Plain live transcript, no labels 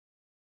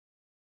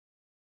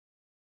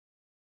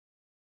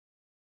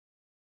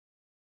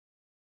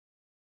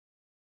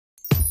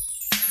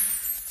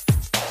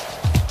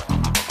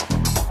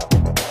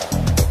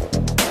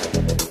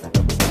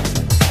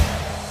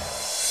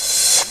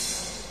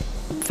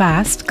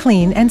fast,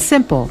 clean, and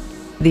simple.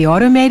 The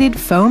automated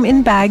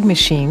foam-in-bag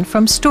machine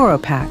from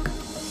STOROpack.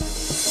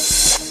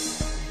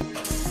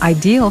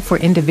 Ideal for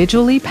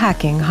individually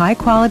packing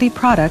high-quality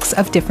products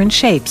of different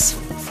shapes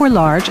for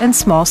large and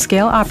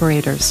small-scale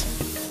operators.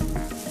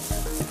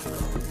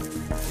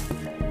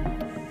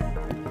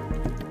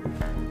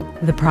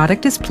 The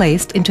product is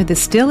placed into the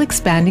still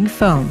expanding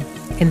foam.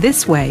 In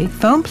this way,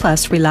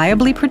 FOAMplus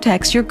reliably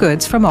protects your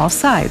goods from all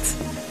sides.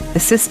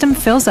 The system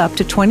fills up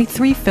to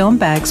 23 film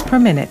bags per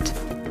minute.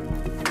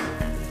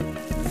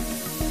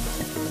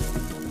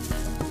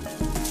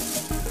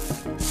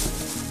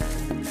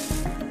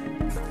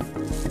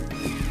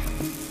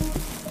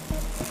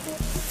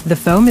 The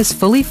foam is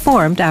fully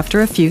formed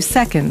after a few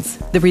seconds.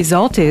 The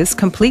result is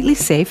completely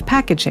safe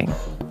packaging.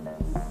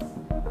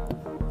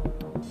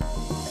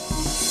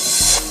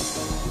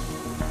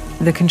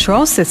 The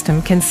control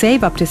system can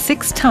save up to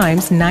 6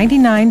 times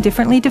 99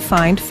 differently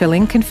defined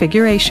filling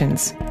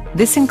configurations.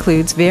 This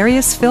includes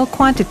various fill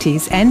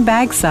quantities and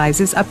bag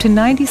sizes up to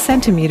 90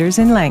 centimeters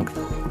in length.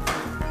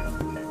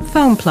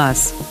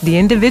 FOAMplus, the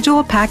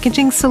individual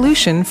packaging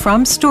solution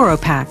from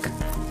STOROpack.